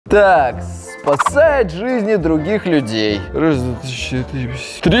Так, спасает жизни других людей.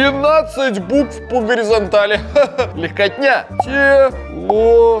 13 букв по горизонтали. Легкотня.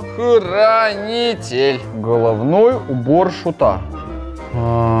 Телохранитель. Головной убор шута.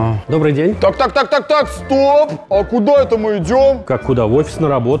 Добрый день. Так, стоп! А куда это мы идем? Как куда? В офис, на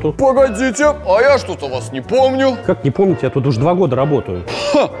работу. Погодите, а я что-то вас не помню. Как не помните, я тут уже 2 года работаю.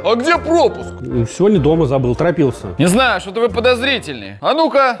 Ха, а где пропуск? Сегодня дома забыл, торопился. Не знаю, что-то вы подозрительные. А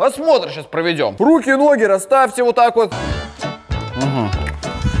ну-ка, осмотр сейчас проведем. Руки и ноги расставьте вот так вот.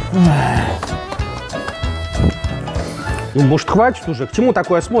 Ну, может, хватит уже? К чему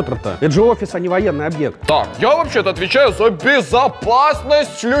такой осмотр-то? Это же офис, а не военный объект. Так, я вообще-то отвечаю за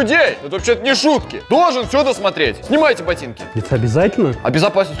безопасность людей. Это вообще-то не шутки. Должен все досмотреть. Снимайте ботинки. Это обязательно? А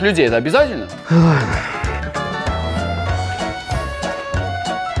безопасность людей, это обязательно?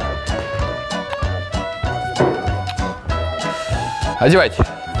 Одевайте.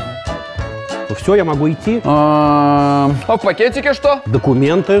 Ну все, я могу идти. А в пакетике что?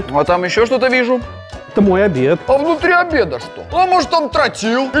 Документы. А там еще что-то вижу. Это мой обед. А внутри обеда что? А может там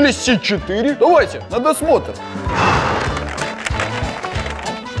тротил или С4? Давайте, на досмотр.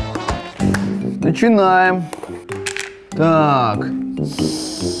 Начинаем. Так.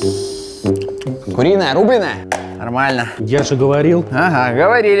 Куриная, рубленая? Нормально. Я же говорил. Ага,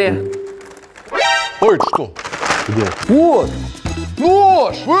 говорили. Ой, это что? Где? Вот.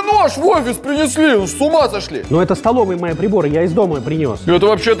 Нож! Вы нож в офис принесли, ну, с ума сошли. Но это столовые мои приборы, я из дома принес. Это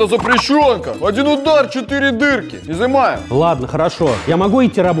вообще-то запрещенка. 1 удар, 4 дырки. Изымаем. Ладно, хорошо. Я могу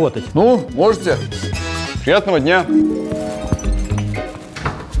идти работать? Ну, можете. Приятного дня.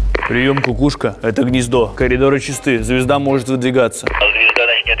 Прием, кукушка. Это гнездо. Коридоры чисты. Звезда может выдвигаться. Звезда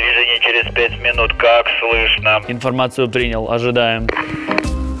начнет движение через 5 минут. Как слышно? Информацию принял. Ожидаем.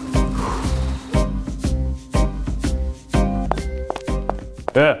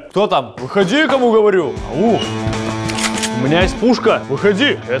 Кто там? Выходи, кому говорю. Ау. У меня есть пушка.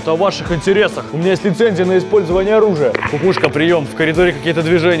 Выходи. Это в ваших интересах. У меня есть лицензия на использование оружия. Кукушка, прием. В коридоре какие-то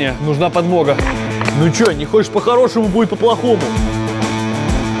движения. Нужна подмога. Ну чё, не хочешь по-хорошему, будет по-плохому.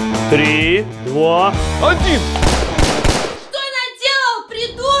 3, 2, 1. Что наделал,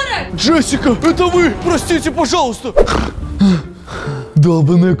 придурок? Джессика, это вы! Простите, пожалуйста!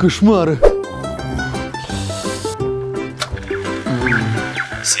 Долбаные кошмары.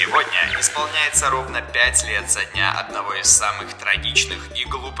 Сегодня исполняется ровно 5 лет со дня одного из самых трагичных и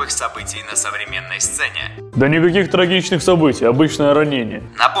глупых событий на современной сцене. Да никаких трагичных событий, обычное ранение.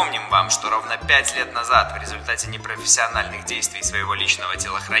 Напомним вам, что ровно 5 лет назад в результате непрофессиональных действий своего личного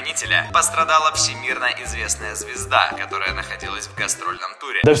телохранителя пострадала всемирно известная звезда, которая находилась в гастрольном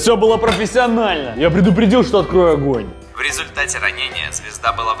туре. Да все было профессионально. Я предупредил, что открою огонь. В результате ранения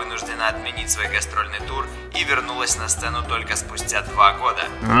звезда была вынуждена отменить свой гастрольный тур и вернулась на сцену только спустя 2 года.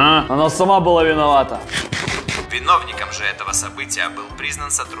 Она сама была виновата. Виновником же этого события был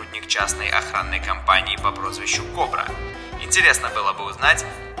признан сотрудник частной охранной компании по прозвищу Кобра. Интересно было бы узнать,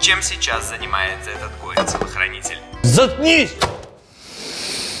 чем сейчас занимается этот горе-телохранитель. Заткнись!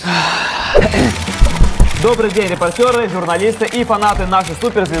 Добрый день, репортеры, журналисты и фанаты нашей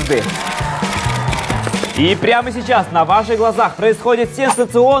суперзвезды. И прямо сейчас на ваших глазах происходит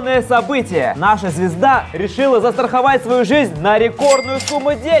сенсационное событие. Наша звезда решила застраховать свою жизнь на рекордную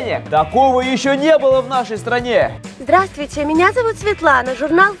сумму денег. Такого еще не было в нашей стране. Здравствуйте, меня зовут Светлана,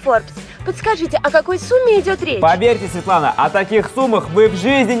 журнал Forbes. Подскажите, о какой сумме идет речь? Поверьте, Светлана, о таких суммах вы в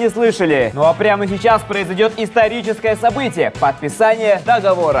жизни не слышали. Ну а прямо сейчас произойдет историческое событие – подписание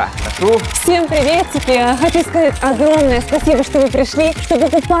договора. Прошу. Всем приветики! Хочу сказать огромное спасибо, что вы пришли, что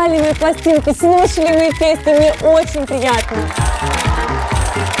покупали мои пластинки, слушали мои песни. Мне очень приятно.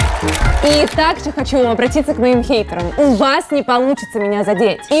 И также хочу обратиться к моим хейтерам. У вас не получится меня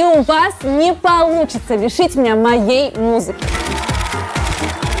задеть. И у вас не получится лишить меня моей музыки.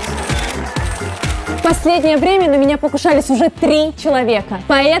 В последнее время на меня покушались уже 3 человека.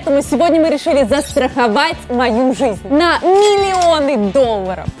 Поэтому сегодня мы решили застраховать мою жизнь на миллионы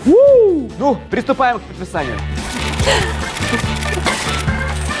долларов. Ну, приступаем к подписанию.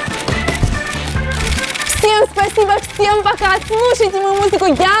 Всем спасибо, всем пока. Слушайте мою музыку,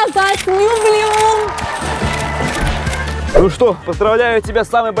 я вас люблю. Ну что, поздравляю тебя с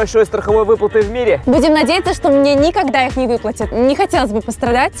самой большой страховой выплатой в мире. Будем надеяться, что мне никогда их не выплатят. Не хотелось бы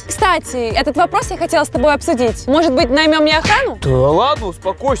пострадать. Кстати, этот вопрос я хотела с тобой обсудить. Может быть, наймем мне охрану? Да ладно,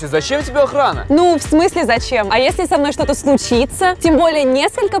 успокойся. Зачем тебе охрана? Ну, в смысле зачем? А если со мной что-то случится? Тем более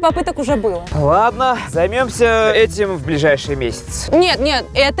несколько попыток уже было. Ладно, займемся этим в ближайший месяц. Нет,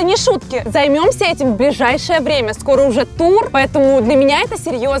 это не шутки. Займемся этим в ближайшее время. Скоро уже тур, поэтому для меня это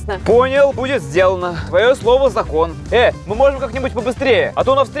серьезно. Понял, будет сделано. Твое слово закон. Мы можем как-нибудь побыстрее, а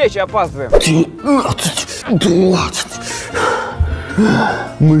то на встречу опаздываем. 20.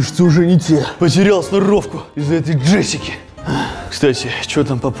 Мышцы уже не те. Потерял сноровку из-за этой Джессики. Кстати, что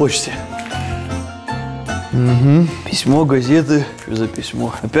там по почте? Угу. Письмо, газеты. Что за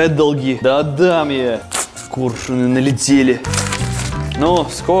письмо? Опять долги? Да отдам я. Коршуны налетели. Ну,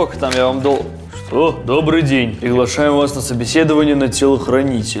 сколько там я вам дол... Что? Добрый день. Приглашаем вас на собеседование на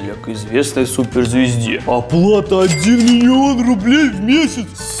телохранителя к известной суперзвезде. Оплата 1 миллион рублей в месяц.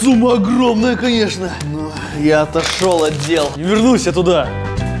 Сумма огромная, конечно. Но я отошел от дел. Не вернусь я туда.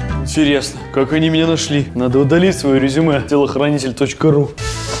 Интересно, как они меня нашли? Надо удалить свое резюме. Телохранитель.ру.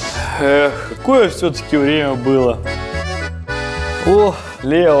 Эх, какое все-таки время было. О,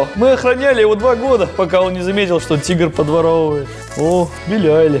 Лео. Мы охраняли его 2 года, пока он не заметил, что тигр подворовывает. О, Билли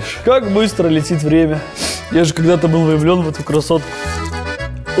Айлиш. Как быстро летит время. Я же когда-то был влюблен в эту красотку.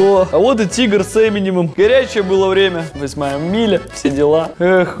 О, а вот и тигр с Эминемом. Горячее было время. 8-я миля, все дела.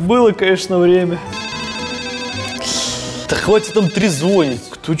 Эх, было, конечно, время. Да хватит там трезвонить.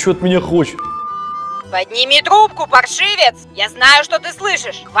 Кто что от меня хочет? Подними трубку, паршивец! Я знаю, что ты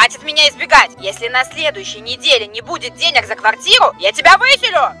слышишь. Хватит меня избегать. Если на следующей неделе не будет денег за квартиру, я тебя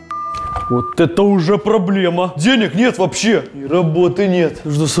выселю! Вот это уже проблема. Денег нет вообще. И работы нет.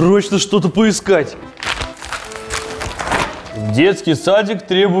 Нужно срочно что-то поискать. В детский садик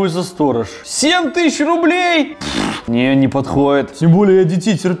требуется сторож. 7000 рублей! Не подходит. Тем более я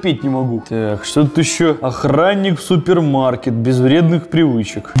детей терпеть не могу. Так, что тут еще? Охранник в супермаркет, без вредных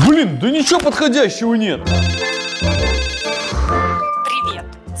привычек. Блин, да ничего подходящего нет. Привет.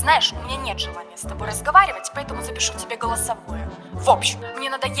 Знаешь, у меня нет желания с тобой разговаривать, поэтому запишу тебе голосовое. В общем, мне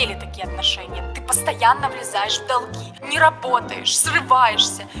надоели такие отношения. Ты постоянно влезаешь в долги, не работаешь,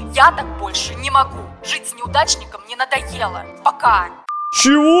 срываешься. Я так больше не могу. Жить с неудачником мне надоело. Пока.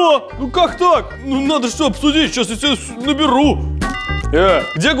 Чего? Ну как так? Ну надо что обсудить, сейчас я тебя наберу.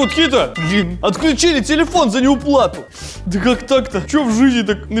 Где гудки-то? Блин, отключили телефон за неуплату. Да как так-то? Че в жизни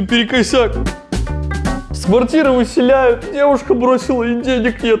так наперекосяк? С квартиры выселяют, девушка бросила и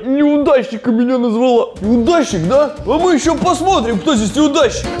денег нет. Неудачника меня назвала. Неудачник, да? А мы еще посмотрим, кто здесь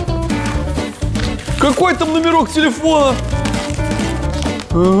неудачник. Какой там номерок телефона?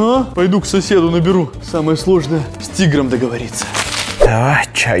 Ага, пойду к соседу наберу. Самое сложное с тигром договориться. Да,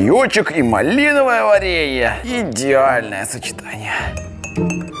 чаечек и малиновое варенье. Идеальное сочетание.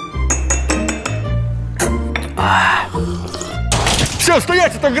 Все,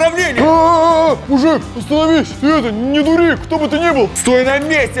 стоять, это ограбление! Мужик, остановись! Ты это, не дури, кто бы ты ни был! Стой на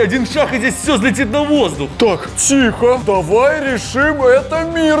месте, один шаг и здесь все взлетит на воздух! Так, тихо, давай решим это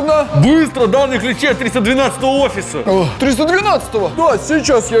мирно! Быстро, данные ключи от 312-го офиса! 312-го? Да,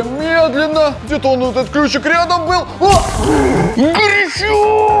 сейчас я медленно, где-то он, вот этот ключик рядом был.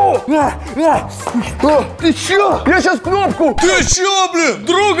 Горячо! Ты чё? Я сейчас кнопку! Ты чё, блин?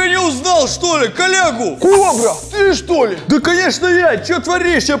 Друга не узнал, что ли? Коллегу? Кобра, ты что ли? Да, конечно, я! Чё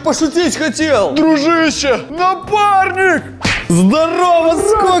творишь? Я пошутить хотел! Дружище, напарник! Здорово!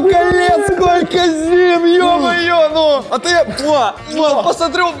 Сколько лет, сколько зим, ё-моё! Ну, а ты,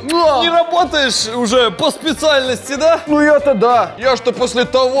 посмотрю, не работаешь уже по специальности, да? Ну я-то да. Я что после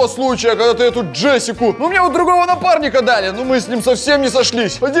того случая, когда ты эту Джессику, ну мне вот другого напарника дали, ну мы с ним совсем не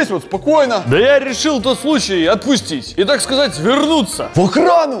сошлись. А здесь вот спокойно. Да я решил тот случай отпустить и, так сказать, вернуться. В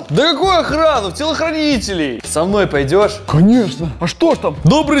охрану? Да какую охрану? В телохранителей. Со мной пойдешь? Конечно. А что ж там?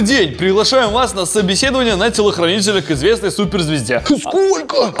 Добрый день! Приглашаем вас на собеседование на телохранителя к известной суперзвезде.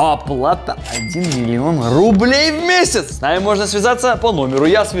 Сколько? Оплата 1 миллион рублей в месяц. С нами можно связаться по номеру.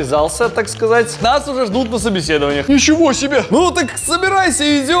 Я связался, так сказать. Нас уже ждут на собеседованиях. Ничего себе! Ну так собирайся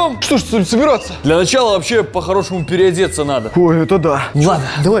и идем. Что ж собираться? Для начала вообще по-хорошему переодеться надо. Ой, это да. Ладно,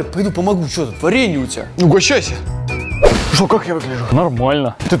 давай пойду помогу. Что тут? Варенье у тебя. Угощайся. Что, как я выгляжу?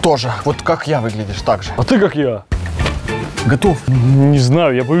 Нормально. Ты тоже. Вот как я выглядишь, так же. А ты как я? Готов? Не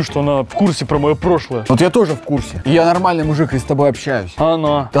знаю, я боюсь, что она в курсе про мое прошлое. Вот я тоже в курсе. И я нормальный мужик, и с тобой общаюсь.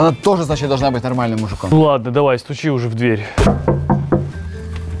 Она? Она тоже, значит, должна быть нормальным мужиком. Ладно, давай, стучи уже в дверь.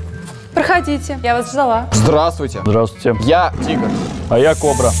 Проходите, я вас ждала. Здравствуйте. Здравствуйте. Я тигр. А я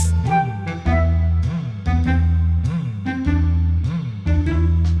кобра.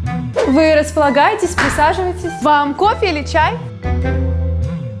 Вы располагаетесь, присаживайтесь. Вам кофе или чай?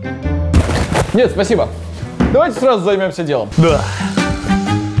 Нет, спасибо. Давайте сразу займемся делом. Да.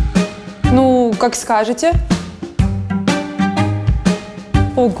 Ну, как скажете.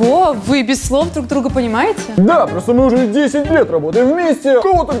 Ого, вы без слов друг друга понимаете? Да, просто мы уже 10 лет работаем вместе.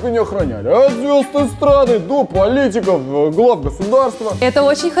 Кого только не охраняли. От звезд эстрады до политиков, глав государства. Это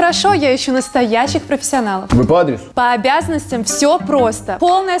очень хорошо, я ищу настоящих профессионалов. Вы по адресу? По обязанностям все просто.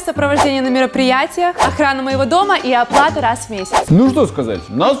 Полное сопровождение на мероприятиях, охрана моего дома и оплата раз в месяц. Ну что сказать,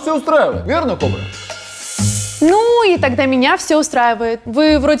 нас все устраивает. Верно, Кобра? Ну и тогда меня все устраивает.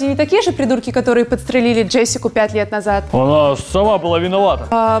 Вы вроде не такие же придурки, которые подстрелили Джессику 5 лет назад. Она сама была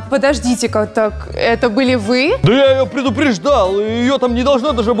виновата. Подождите-ка, так это были вы? Да я ее предупреждал, ее там не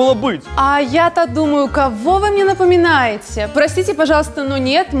должно даже было быть. А я-то думаю, кого вы мне напоминаете? Простите, пожалуйста, но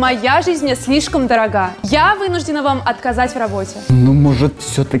нет, моя жизнь мне слишком дорога. Я вынуждена вам отказать в работе. Ну, может,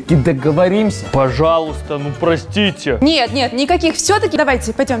 все-таки договоримся? Пожалуйста, ну простите. Нет, никаких все-таки.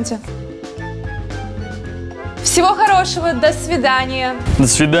 Давайте, пойдемте. Всего хорошего, до свидания. До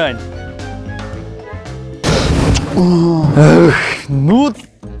свидания. Ну,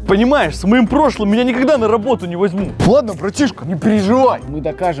 понимаешь, с моим прошлым меня никогда на работу не возьму. Ладно, братишка, не переживай. Мы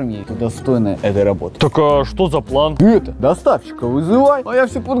докажем ей, кто достойна этой работы. Так а что за план? Доставщика вызывай, а я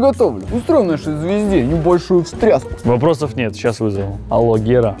все подготовлю. Устроим нашей звезде небольшую встряску. Вопросов нет, сейчас вызову. Алло,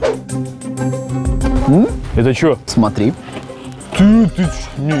 Гера. Это что? Смотри.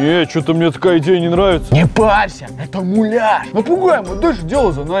 Не, что-то мне такая идея не нравится. Не парься, это муляж. Напугаем, а дальше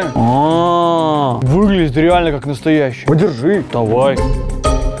дело за нами. Выглядит реально как настоящий. Подержи. Давай.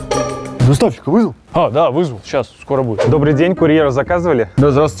 Доставщика вызвал? Да, вызвал. Сейчас, скоро будет. Добрый день, курьера заказывали? Да,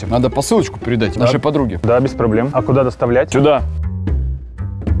 здравствуйте. Надо посылочку передать нашей подруге. Да, без проблем. А куда доставлять? Сюда.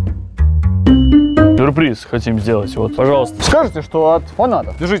 Сюрприз хотим сделать, вот, пожалуйста. Скажите, что от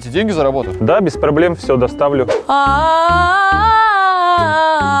фанатов. Держите, деньги за работу. Да, без проблем, все доставлю.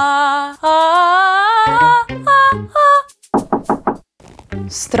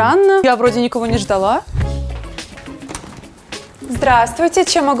 Странно, я вроде никого не ждала. Здравствуйте,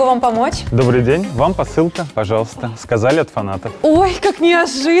 чем могу вам помочь? Добрый день, вам посылка, пожалуйста. Сказали от фанатов. Ой, как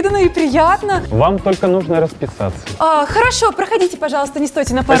неожиданно и приятно. Вам только нужно расписаться. Хорошо, проходите, пожалуйста, не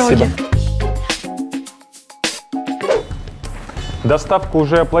стойте на пороге. Спасибо. Доставку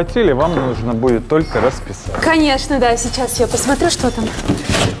уже оплатили, вам нужно будет только расписаться. Конечно, да, сейчас я посмотрю, что там.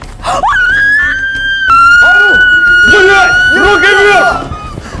 Блядь! Руки вверх!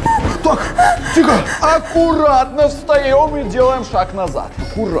 Так, тихо. Аккуратно встаем и делаем шаг назад.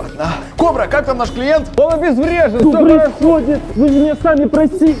 Аккуратно. Кобра, как там наш клиент? Он обезврежен. Что происходит? Вы же меня сами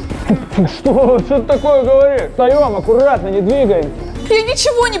просили. Что ты такое говоришь? Встаем, аккуратно, не двигаемся. Я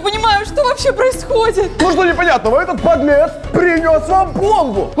ничего не понимаю, что вообще происходит. Ну что непонятного, этот подлец принес вам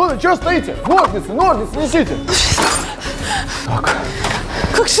бомбу. Ладно, чего стоите? Ножницы несите. Так.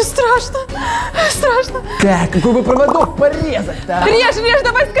 Как же страшно. Страшно. Так, какой бы проводок порезать-то? Режь,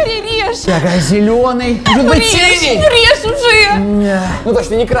 давай скорее режь. Так, а зеленый? Может быть, синий? Режь уже. Ну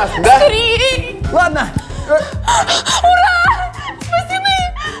точно не красный, да? Скорее. Ладно. Ура! Спасены!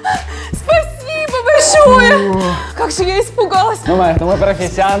 Спасибо большое! Как же я испугалась! Ну мы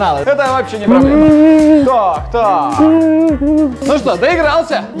профессионалы. Это вообще не проблема. Так. Ну что,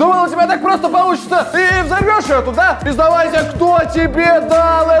 доигрался? Думал, у тебя так просто получится. Ты взорвешь эту, да? Признавайся, кто тебе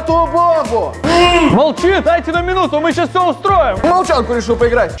дал эту бомбу? Молчи, дайте на минуту, мы сейчас все устроим. Молчанку решил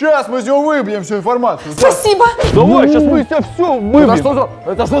поиграть. Сейчас мы из него выбьем всю информацию. Спасибо! Давай, сейчас мы из тебя все выбьем.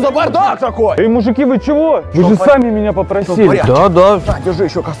 Это что за бардак такой? Эй, мужики, вы чего? Вы же сами меня попросили. Да. Так, держи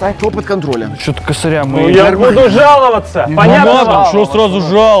еще косарь, все под контролем. Что-то косаря мы... Ну, я буду жаловаться. Понятно вам? Что сразу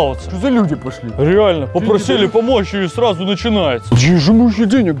жаловаться? Что за люди пошли? Реально, попросили помочь и сразу начинается. Ей же ему еще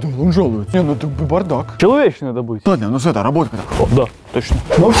денег дал, он жалуется. Не, ну это бардак. Человечный надо быть. Ладно, ну это работа. Да, точно.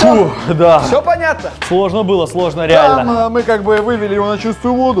 Ну все, Да. все понятно. Сложно было, сложно реально. Там мы как бы вывели его на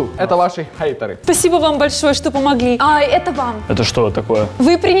чистую воду. Это ваши хейтеры. Спасибо вам большое, что помогли. Это вам. Это что такое?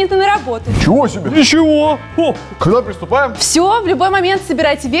 Вы приняты на работу. Чего себе? Ничего. О, Когда приступаем? Все, в любой момент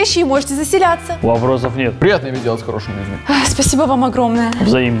собирайте вещи и можете заселяться. вопросов нет. Приятно иметь дело с хорошими людьми. Спасибо вам огромное.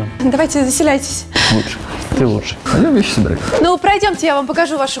 Взаимно. Давайте заселяйтесь. Лучше. Ты лучше. Пойдем вещи собирать. Ну, пройдемте, я вам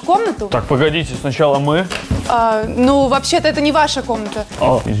покажу вашу комнату. Так, погодите, сначала мы. Ну, вообще-то это не ваша комната.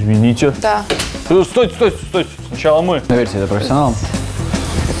 Извините. Да. Стойте. Сначала мы. Наверьте, это профессионалом.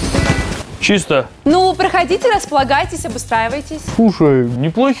 Чисто. Ну, проходите, располагайтесь, обустраивайтесь. Слушай,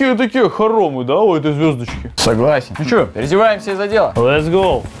 неплохие такие хоромы, да, у этой звездочки? Согласен. Ну что, переодеваемся из-за дела. Let's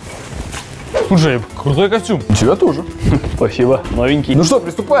go. Слушай, крутой костюм. У тебя тоже. Спасибо, новенький. Ну что,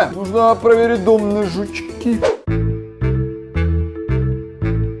 приступаем. Нужно проверить дом на жучки.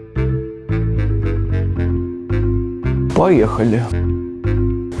 Поехали.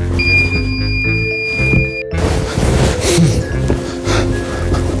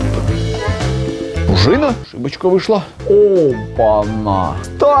 Пружина? Ошибочка вышла. Опа-на!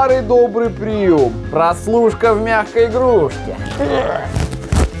 Старый добрый прием. Прослушка в мягкой игрушке.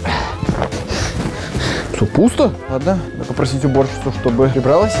 Все пусто? Ладно, надо попросить уборщицу, чтобы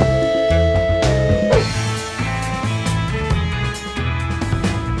прибралась.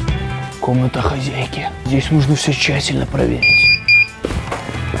 Комната хозяйки. Здесь нужно все тщательно проверить.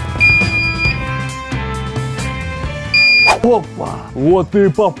 Опа! Вот ты и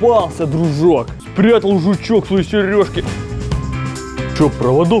попался, дружок. Спрятал жучок свои сережки. Че,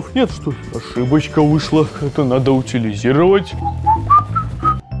 проводов нет, что ли? Ошибочка вышла. Это надо утилизировать.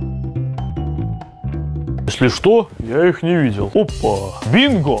 Если что, я их не видел. Опа!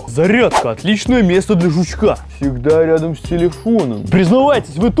 Бинго! Зарядка. Отличное место для жучка. Всегда рядом с телефоном.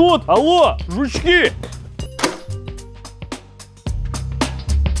 Признавайтесь, вы тут? Алло, жучки!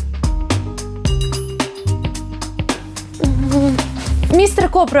 Мистер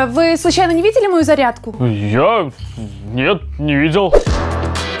Кобра, вы случайно не видели мою зарядку? Я... Нет, не видел.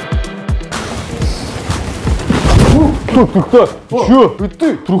 Так. Че? И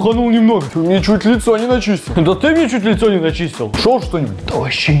ты? Труханул немного. Ты мне чуть лицо не начистил. Да ты мне чуть лицо не начистил. Шел что-нибудь? Да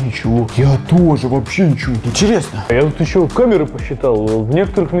вообще ничего. Я тоже вообще ничего. Интересно. Я тут еще камеры посчитал. В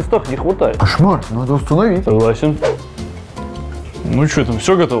некоторых местах не хватает. Кошмар, надо установить. Согласен. Ну что, там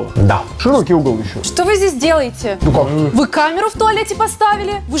все готово? Да. Широкий угол еще. Что вы здесь делаете? Ну как? Вы камеру в туалете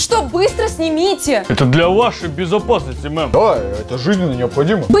поставили? Вы что, быстро снимите? Это для вашей безопасности, мэм. Да, это жизненно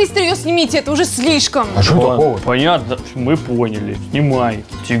необходимо. Быстро ее снимите, это уже слишком. А что такого? Понятно, мы поняли. Снимай,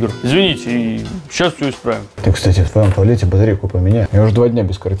 тигр. Извините, и сейчас все исправим. Ты, кстати, в твоем туалете батарейку поменяй. Я уже 2 дня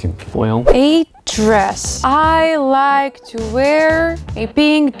без картинки. Понял. A dress. I like to wear a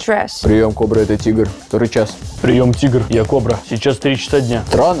pink dress. Прием, Кобра, это тигр. Который час? Прием, тигр. Я Кобра. Сейчас 3 часа дня.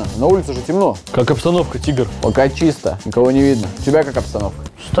 Странно, на улице же темно. Как обстановка, тигр? Пока чисто, никого не видно. У тебя как обстановка?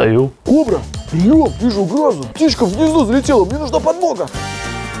 Стою. Кобра, прием, вижу угрозу. Птичка в гнездо залетела, мне нужна подмога.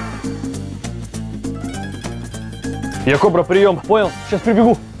 Я Кобра, прием. Понял? Сейчас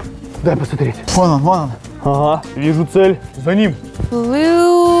прибегу. Дай посмотреть. Вон он. Ага, вижу цель. За ним.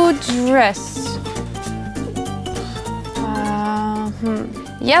 Blue dress.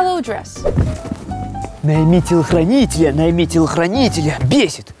 Yellow dress. Найми телохранителя.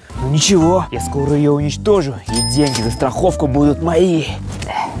 Бесит. Ну ничего, я скоро ее уничтожу, и деньги за страховку будут мои.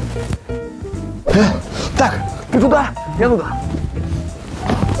 Так, ты туда, я туда.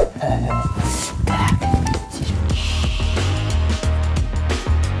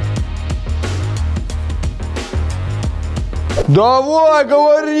 Давай,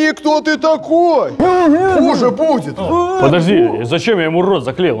 говори, кто ты такой. Хуже будет. Подожди, зачем я ему рот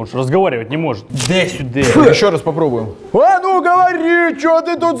заклеил? Он же разговаривать не может. Дай сюда. Еще раз попробуем. А ну говори, что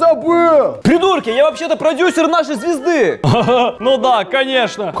ты тут забыл? Придурки, я вообще-то продюсер нашей звезды. Ну да,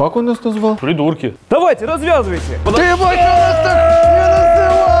 конечно. Как он нас назвал? Придурки. Давайте, развязывайте. Ты больше нас так не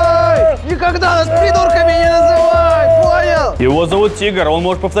называй! Никогда нас придурками не называй, понял? Его зовут Тигр, он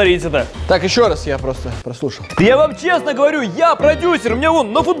может повторить это. Так, еще раз, я просто прослушал. Да я вам честно говорю, я продюсер, у меня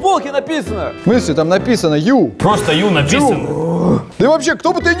вон на футболке написано. В смысле, там написано Ю. Просто Ю написано. Да и вообще,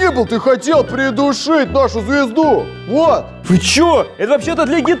 кто бы ты ни был, ты хотел придушить нашу звезду. Вот. Вы чё? Это вообще-то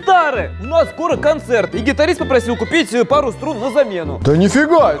для гитары. У нас скоро концерт, и гитарист попросил купить пару струн на замену. Да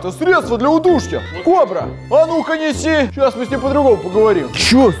нифига, это средство для удушья. Кобра, а ну-ка неси. Сейчас мы с ним по-другому поговорим.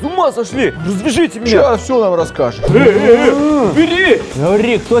 Чё, с ума сошли? Развяжите меня. Сейчас все нам расскажет. Бери!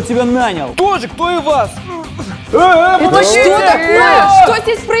 Говори, кто тебя нанял? Тоже, кто и вас? Это что такое? Что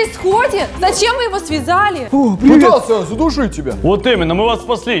здесь происходит? Зачем вы его связали? Пытался задушить тебя. Вот именно, мы вас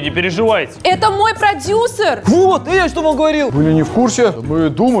спасли, не переживайте. Это мой продюсер. Вот, и я что вам говорил? Были не в курсе, мы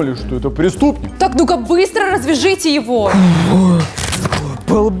думали, что это преступник. Так, ну-ка быстро развяжите его.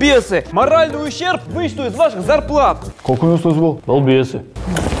 Балбесы! Моральный ущерб вычту из ваших зарплат. Как он нас назвал? Балбесы.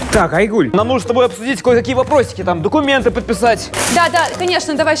 Так, Айгуль, нам нужно с тобой обсудить кое-какие вопросики, там, документы подписать. Да,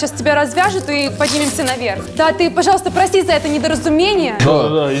 конечно, давай сейчас тебя развяжут и поднимемся наверх. Да, ты, пожалуйста, прости за это недоразумение.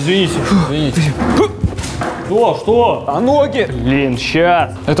 Да, извините. Что? А ноги? Блин,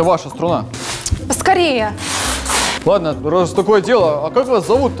 сейчас. Это ваша струна. Поскорее. Ладно, раз такое дело, а как вас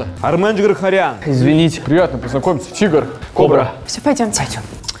зовут-то? Армен Джигархарян. Извините. Приятно познакомиться. Тигр. Кобра. Все, пойдемте.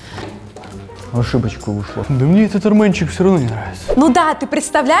 Ошибочка вышла. Да мне этот арменчик все равно не нравится. Ну да, ты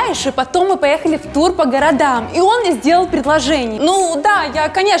представляешь, и потом мы поехали в тур по городам, и он мне сделал предложение. Ну да, я,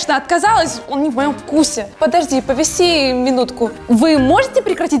 конечно, отказалась, он не в моем вкусе. Подожди, повиси минутку. Вы можете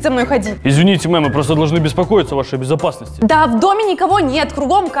прекратить за мной ходить? Извините, мэм, мы просто должны беспокоиться о вашей безопасности. Да, в доме никого нет,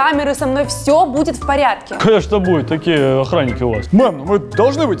 кругом камеры, со мной все будет в порядке. Конечно будет, такие охранники у вас. Мэм, ну мы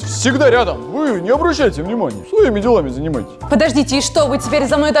должны быть всегда рядом. Вы не обращайте внимания. Своими делами занимайтесь. Подождите, и что, вы теперь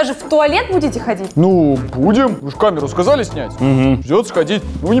за мной даже в туалет будете ходить? Ну, будем. Вы же камеру сказали снять. Придется сходить.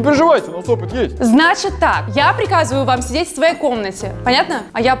 Ну, вы не переживайте, у нас опыт есть. Значит так, я приказываю вам сидеть в своей комнате. Понятно?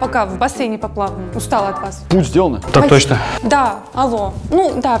 А я пока в бассейне поплаваю. Устала от вас. Путь сделано. Так точно. Да, алло.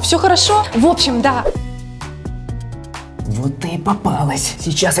 Ну, да, все хорошо. В общем, да. Вот ты и попалась.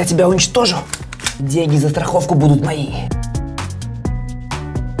 Сейчас я тебя уничтожу. Деньги за страховку будут мои.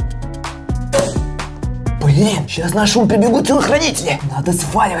 Блин, сейчас на шум прибегут телохранители. Надо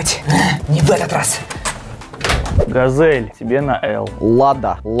сваливать. Не в этот раз. Газель, тебе на Л.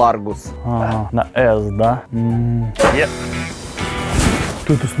 Лада, Ларгус. Ага, на С, да?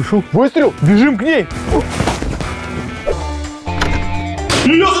 Кто это слышал? Выстрел! Бежим к ней!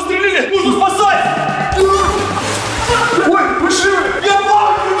 Ее застрелили! Нужно спасать! Ой, вы живы! Я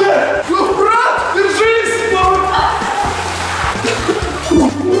плаваю тебе! Брат, держись!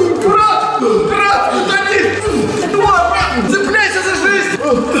 Брат! Брат, утони! Брат, цепляйся за жизнь!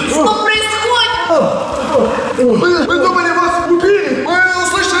 Что происходит? Мы думали, вас убили! Мы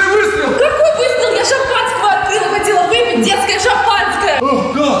услышали выстрел! Какой выстрел? Я шампанского открыла, хотела выпить детское шампанское.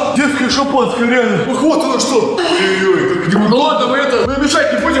 Да, детское шампанское, реально. Вот оно что. Ой-ой, как... Ну ладно, мы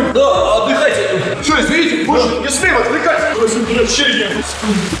мешать не будем. Да, отдыхайте. Все, извините, больше не смеем отвлекать. Просим прощения.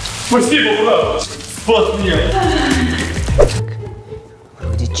 Спасибо, брат. Спас меня.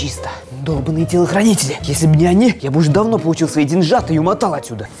 Вроде чисто. Долбаные телохранители. Если бы не они, я бы уже давно получил свои деньжата и умотал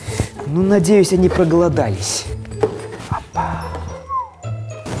отсюда. Ну, надеюсь, они проголодались. Опа.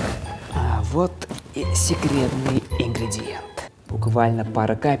 А вот и секретный ингредиент. Буквально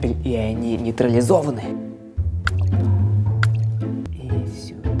пара капель, и они нейтрализованы. И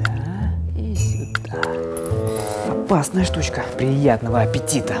сюда, и сюда. Опасная штучка. Приятного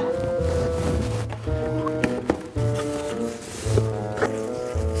аппетита.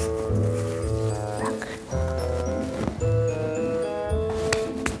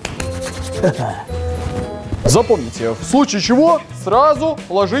 Запомните, в случае чего сразу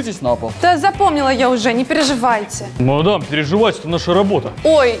ложитесь на пол. Да запомнила я уже, не переживайте. Мадам, переживать, это наша работа.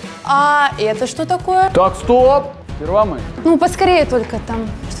 Ой, а это что такое? Так, стоп. Сперва мы. Ну, поскорее только, там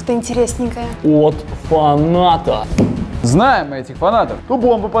что-то интересненькое. От фаната. Знаем мы этих фанатов. То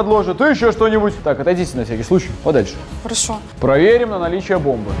бомбы подложат, то еще что-нибудь. Так, отойдите на всякий случай. Подальше. Хорошо. Проверим на наличие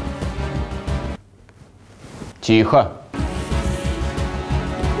бомбы. Тихо.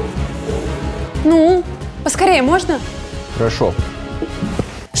 Ну, поскорее, можно? Хорошо.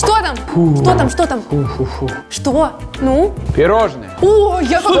 Что там? Что там? Что там? Что? Ну? Пирожные. О,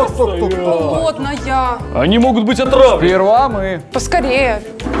 я как раз голодная. Они могут быть отравлены. Сперва мы. Поскорее.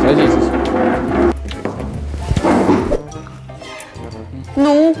 Садитесь.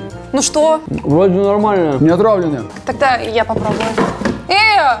 Ну? Ну что? Вроде нормально. Не отравленные. Тогда я попробую.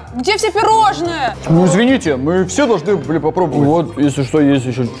 Где все пирожные? Ну, извините, мы все должны были попробовать. Вот, если что, есть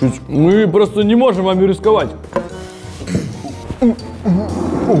еще чуть-чуть. Мы просто не можем вами рисковать.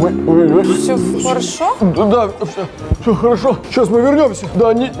 Все хорошо? Да, все хорошо. Сейчас мы вернемся.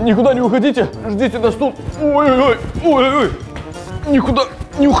 Да, никуда не уходите. Ждите нас тут. Ой-ой-ой, ой-ой-ой. Никуда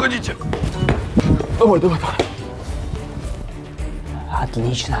не уходите. Давай.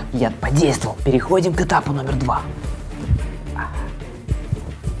 Отлично, яд подействовал. Переходим к этапу номер 2.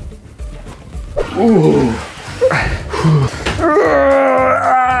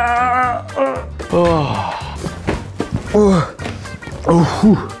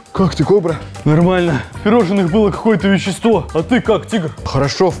 Как ты, кобра? Нормально. В пирожных было какое-то вещество. А ты как, тигр?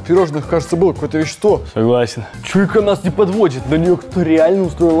 Хорошо, в пирожных, кажется, было какое-то вещество. Согласен. Чуйка нас не подводит. На нее кто-то реально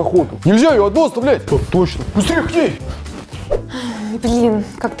устроил охоту. Нельзя ее одну оставлять. Точно. Быстрее к ней. Блин,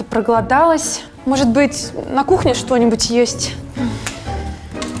 как-то проголодалась. Может быть, на кухне что-нибудь есть?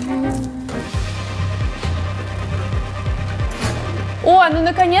 О, ну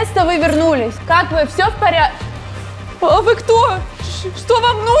наконец-то вы вернулись. Как вы? Все в порядке? А вы кто? Что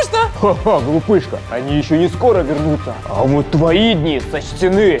вам нужно? Ха-ха, глупышка, они еще не скоро вернутся. А вот твои дни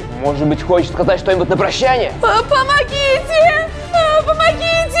сочтены. Может быть, хочешь сказать что-нибудь на прощание? Помогите!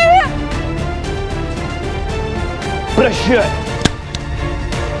 Помогите! Прощай!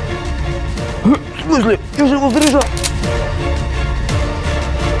 В смысле? Ты же его заряжал?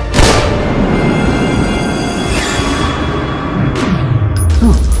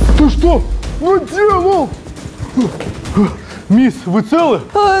 Ты что наделал? Мисс, вы целы?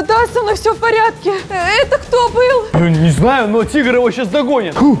 Да, со мной все в порядке. Это кто был? Не знаю, но тигр его сейчас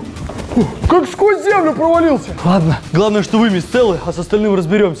догонит. Как сквозь землю провалился. Ладно, главное, что вы, мисс, целы, а с остальным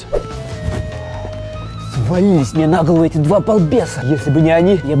разберемся. Свалились мне на голову эти два балбеса. Если бы не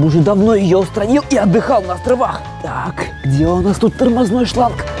они, я бы уже давно ее устранил и отдыхал на островах. Так, где у нас тут тормозной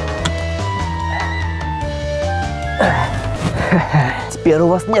шланг? Теперь у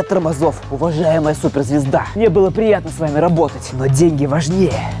вас нет тормозов, уважаемая суперзвезда. Мне было приятно с вами работать, но деньги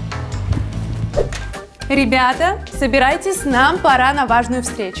важнее. Ребята, собирайтесь, нам пора на важную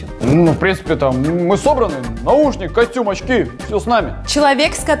встречу. Ну, в принципе, там мы собраны. Наушник, костюм, очки, все с нами.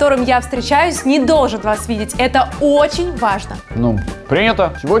 Человек, с которым я встречаюсь, не должен вас видеть. Это очень важно. Ну,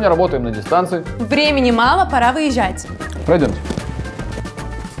 принято. Сегодня работаем на дистанции. Времени мало, пора выезжать. Пройдемте.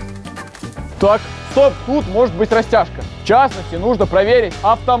 Так, стоп, тут может быть растяжка. В частности, нужно проверить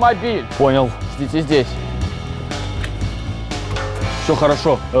автомобиль. Понял, ждите здесь. Все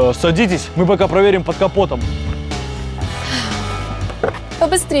хорошо. Садитесь, мы пока проверим под капотом.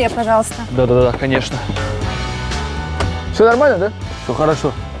 Побыстрее, пожалуйста. Да, конечно. Все нормально, да? Все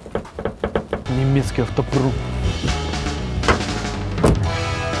хорошо. Немецкий автопром.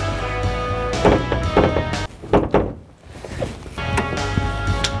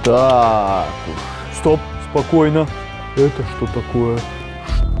 Так, стоп, спокойно. Это что такое?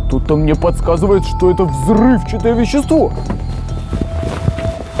 Что-то мне подсказывает, что это взрывчатое вещество.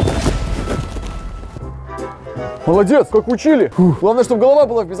 Молодец, как учили. Главное, чтобы голова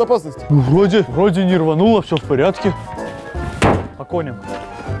была в безопасности. Вроде не рвануло, все в порядке. По коням.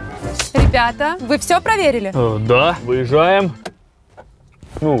 Ребята, вы все проверили? Да, выезжаем.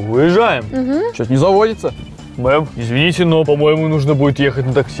 Ну, выезжаем. Сейчас не заводится. Мэм, извините, но, по-моему, нужно будет ехать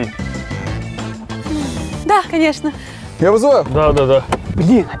на такси. Да, конечно. Я вызываю? Да.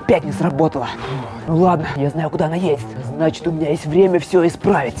 Блин, опять не сработало. Ну ладно, я знаю, куда она едет. Значит, у меня есть время все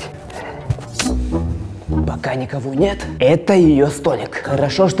исправить. Пока никого нет, это ее столик.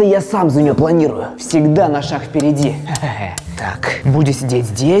 Хорошо, что я сам за нее планирую. Всегда на шаг впереди. Так, будет сидеть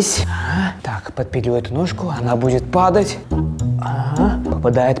здесь. Так, подпилю эту ножку, она будет падать.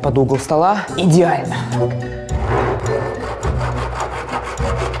 Попадает под угол стола. Идеально.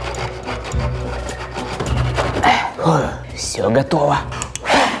 Все готово.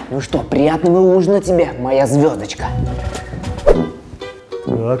 Ну что, приятного ужина тебе, моя звездочка.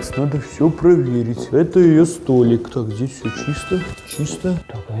 Так, надо все проверить. Это ее столик. Так, здесь все чисто.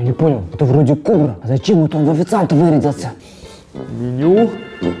 Так, я не понял, это вроде кобра. А зачем это он в официанта вырядился? Меню.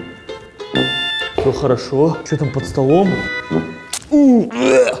 Все хорошо. Что там под столом?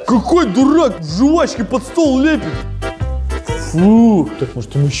 Какой дурак жвачки под стол лепит. Фу. Так,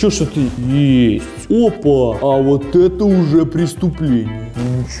 может, там еще что-то есть? Опа! А вот это уже преступление.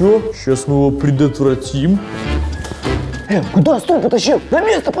 Ну ничего, сейчас мы его предотвратим. Куда стол потащил? На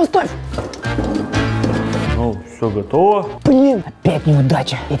место поставь! Ну, все готово. Блин, опять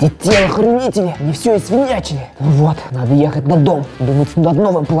неудача. Эти телохранители не все извинячили. Ну вот, надо ехать на дом, думать над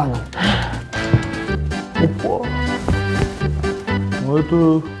новым планом. Опа. Ну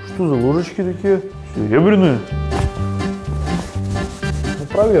это что за ложечки такие? Серебряные. На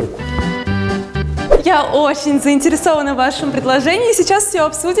проверку. Я очень заинтересована в вашем предложении. Сейчас все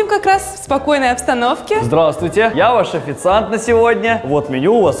обсудим как раз в спокойной обстановке. Здравствуйте, я ваш официант на сегодня. Вот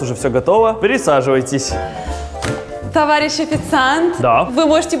меню, у вас уже все готово. Присаживайтесь. Товарищ официант, да. Вы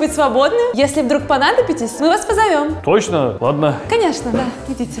можете быть свободны. Если вдруг понадобитесь, мы вас позовем. Точно? Ладно. Конечно, да.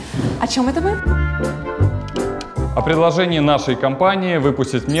 Идите. О чем это вы? О предложении нашей компании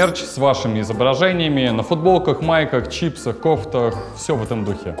выпустить мерч с вашими изображениями на футболках, майках, чипсах, кофтах, все в этом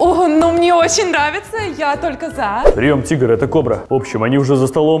духе. О, ну мне очень нравится, я только за. Прием, тигр, это кобра. В общем, они уже за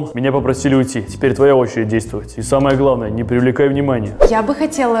столом, меня попросили уйти. Теперь твоя очередь действовать. И самое главное, не привлекай внимания. Я бы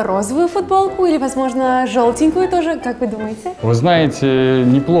хотела розовую футболку или, возможно, желтенькую тоже, как вы думаете? Вы знаете,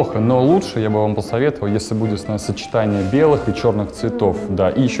 неплохо, но лучше я бы вам посоветовал, если будет сочетание белых и черных цветов. Да,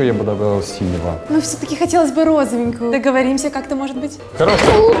 и еще я бы добавил синего. Ну, все-таки хотелось бы розовенькую. Договоримся как-то, может быть?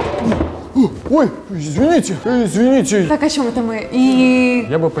 Хорошо. Ой, извините. Так, о чем это мы? И...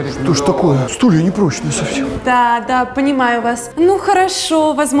 Я бы порекомендовал... Что ж такое? Стулья непрочные совсем. Да, понимаю вас. Ну,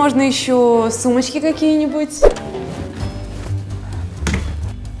 хорошо, возможно, еще сумочки какие-нибудь.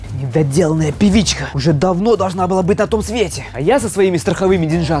 Недоделанная певичка уже давно должна была быть на том свете. А я со своими страховыми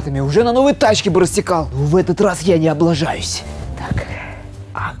деньжатами уже на новой тачке бы растекал. Но в этот раз я не облажаюсь. Так,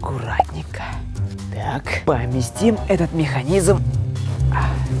 аккуратненько. Так, поместим этот механизм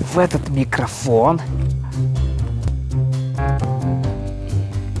в этот микрофон.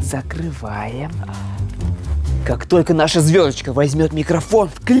 Закрываем. Как только наша звездочка возьмет микрофон,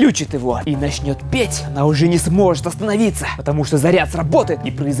 включит его и начнет петь, она уже не сможет остановиться, потому что заряд сработает и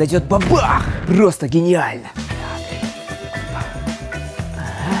произойдет бабах! Просто гениально!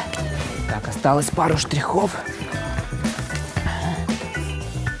 Так, осталось пару штрихов.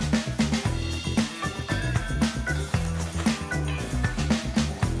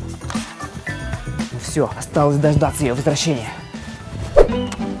 Ну все, осталось дождаться ее возвращения.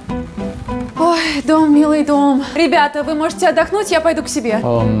 Ой, Ой, дом, милый дом. Ребята, вы можете отдохнуть, я пойду к себе.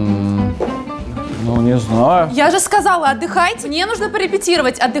 Ну, не знаю. Я же сказала, отдыхайте. Мне нужно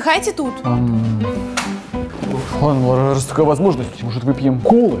порепетировать. Отдыхайте тут. Ладно, раз такая возможность, может, выпьем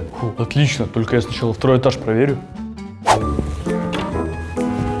колы? Фу, отлично, только я сначала второй этаж проверю.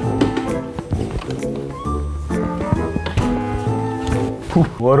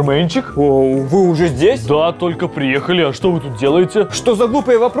 Арменчик? Вы уже здесь? Да, только приехали. А что вы тут делаете? Что за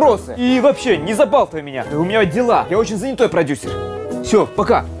глупые вопросы? И вообще, не забалтывай меня. У меня дела. Я очень занятой продюсер. Все,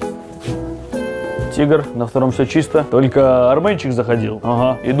 пока. Тигр, на втором все чисто. Только Арменчик заходил.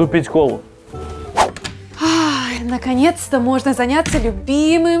 Ага, иду пить колу. Ай, наконец-то можно заняться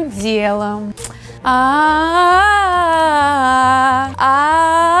любимым делом.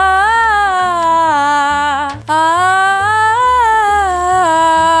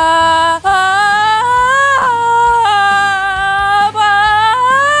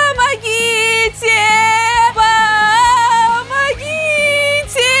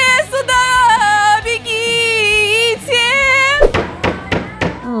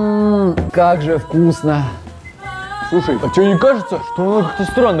 Как же вкусно. Слушай, а тебе не кажется, что она как-то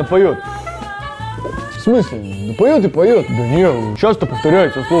странно поет? В смысле? Да поет и поет. Да не, часто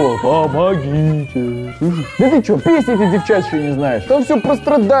повторяется слово «помогите». Да ты что, песни эти девчачьи не знаешь? Там все про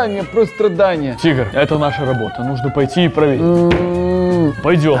страдания, про страдания. Тигр, это наша работа, нужно пойти и проверить.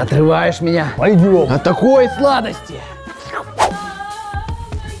 Пойдем. Отрываешь меня. Пойдем. От такой сладости.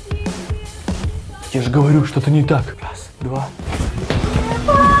 Я же говорю, что-то не так. Раз, два.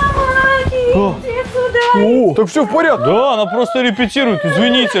 О, так все в порядке. Да, она просто репетирует,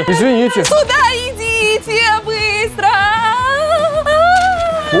 извините. Извините. Сюда идите быстро!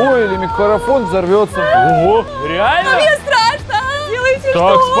 Ой, или микрофон взорвется. Ого, реально? Мне страшно! Делайте Так,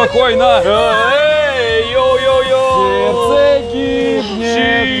 что-нибудь! спокойно. Эй, йоу-йоу-йоу. Сердце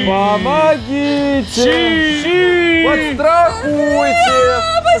гибнет, помогите. Подстрахуйте.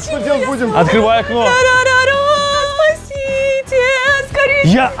 Что делать будем? Открывай окно. Спасите! Скорее!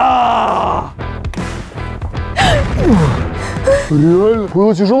 Я Реально?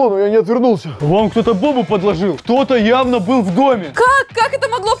 Было тяжело, но я не отвернулся. Вам кто-то бомбу подложил. Кто-то явно был в доме. Как это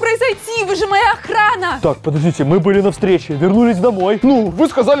могло произойти? Вы же моя охрана! Так, подождите, мы были на встрече, вернулись домой. Ну, вы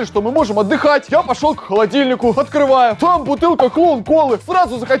сказали, что мы можем отдыхать. Я пошел к холодильнику, открываю. Там бутылка клоун колы.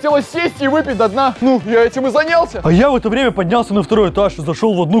 Сразу захотелось сесть и выпить до дна. Ну, я этим и занялся. А я в это время поднялся на второй этаж,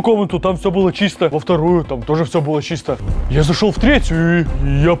 зашел в одну комнату, там все было чисто. Во вторую, там тоже все было чисто. Я зашел в третью, и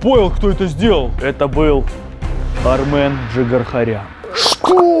я понял, кто это сделал. Это был Армен Джигархарян.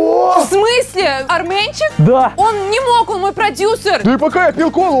 Что? В смысле? Арменчик? Да. Он не мог, он мой продюсер. Да и пока я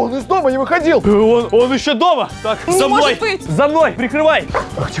пил колу, он из дома не выходил. Он еще дома. Так, Не за мной. может быть. За мной, прикрывай.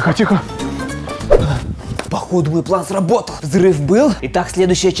 Тихо, тихо. Походу, мой план сработал. Взрыв был. Итак,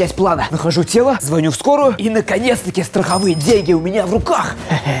 следующая часть плана. Нахожу тело, звоню в скорую, и наконец-таки страховые деньги у меня в руках.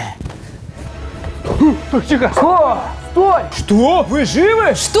 Так, тихо. Стой! Что? Вы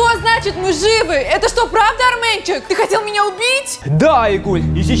живы? Что значит мы живы? Это что, правда, Арменчик? Ты хотел меня убить? Да, Игуль.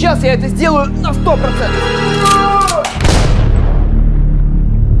 И сейчас я это сделаю на 100%.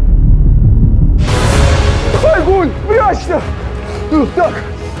 Айгуль, прячься! Так.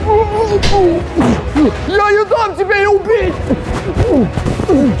 Я не дам тебе и убить!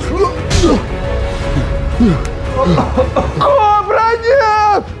 Кобра,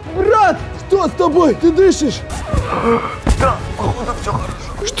 нет! Брат, что с тобой? Ты дышишь? Да, походу все хорошо.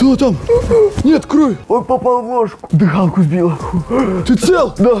 Что там? Нет, крови. Он попал в ложку. Дыхалку сбила. Ты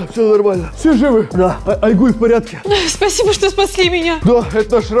цел? Да, все нормально. Все живы? Да. Айгуль в порядке? Спасибо, что спасли меня. Да,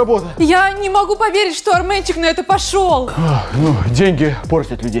 это наша работа. Я не могу поверить, что Арменчик на это пошел. Ну, деньги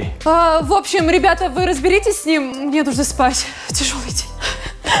портят людей. В общем, ребята, вы разберитесь с ним. Мне нужно спать. Тяжелый день.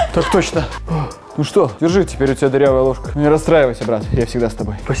 Так точно. Ну что, держи, теперь у тебя дырявая ложка. Не расстраивайся, брат, я всегда с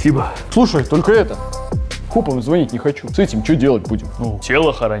тобой. Спасибо. Слушай, только это. Копам звонить не хочу. С этим что делать будем? Ну,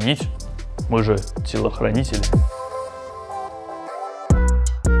 тело хоронить. Мы же телохранители.